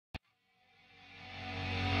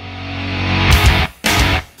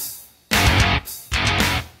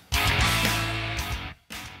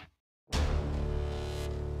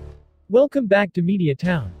Welcome back to Media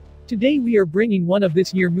Town. Today we are bringing one of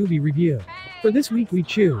this year movie review. For this week we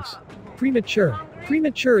choose Premature.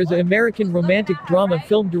 Premature is an American romantic drama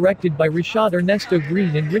film directed by Rashaad Ernesto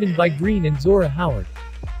Green and written by Green and Zora Howard.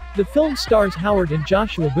 The film stars Howard and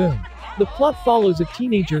Joshua Boone. The plot follows a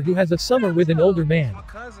teenager who has a summer with an older man.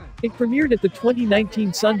 It premiered at the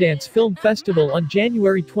 2019 Sundance Film Festival on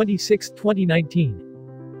January 26, 2019.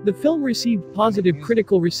 The film received positive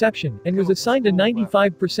critical reception and was assigned a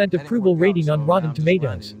 95% approval rating on Rotten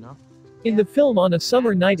Tomatoes. In the film on a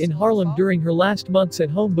summer night in Harlem during her last months at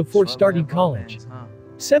home before starting college,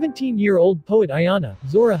 17-year-old poet Ayanna,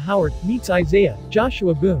 Zora Howard, meets Isaiah,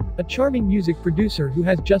 Joshua Boone, a charming music producer who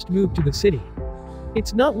has just moved to the city.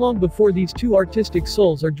 It's not long before these two artistic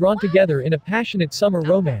souls are drawn together in a passionate summer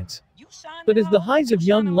romance. But as the highs of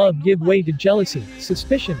young love give way to jealousy,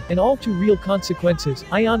 suspicion, and all too real consequences,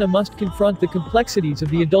 Ayanna must confront the complexities of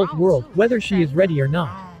the adult world, whether she is ready or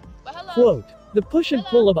not. Quote, "The push and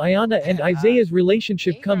pull of Ayanna and Isaiah's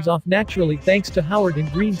relationship comes off naturally thanks to Howard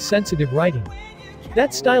and Green's sensitive writing.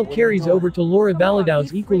 That style carries over to Laura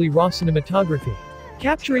Valladau's equally raw cinematography,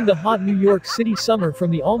 capturing the hot New York City summer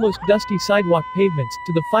from the almost dusty sidewalk pavements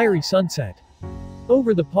to the fiery sunset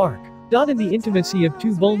over the park. In the intimacy of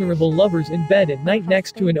two vulnerable lovers in bed at night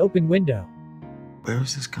next to an open window." Where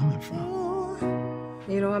is this coming from?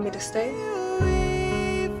 You don't want me to stay?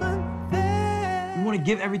 You want to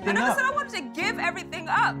give everything up. I said I wanted to give everything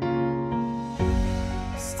up.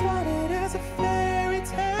 Started as a fairy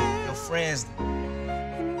tale. Your friends,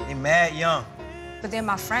 they mad young. But they're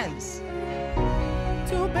my friends.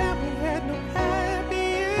 Too bad we had no happy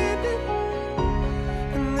ending.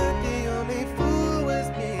 And that the only fool was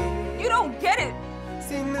me. You don't get it.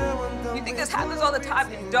 See, now I'm done. You think this happens all the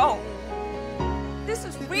time. You don't. This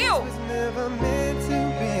is real. This was never meant to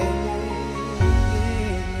be.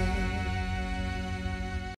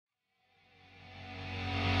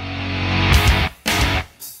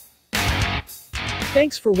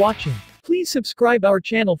 Thanks for watching. Please subscribe our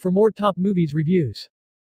channel for more top movies reviews.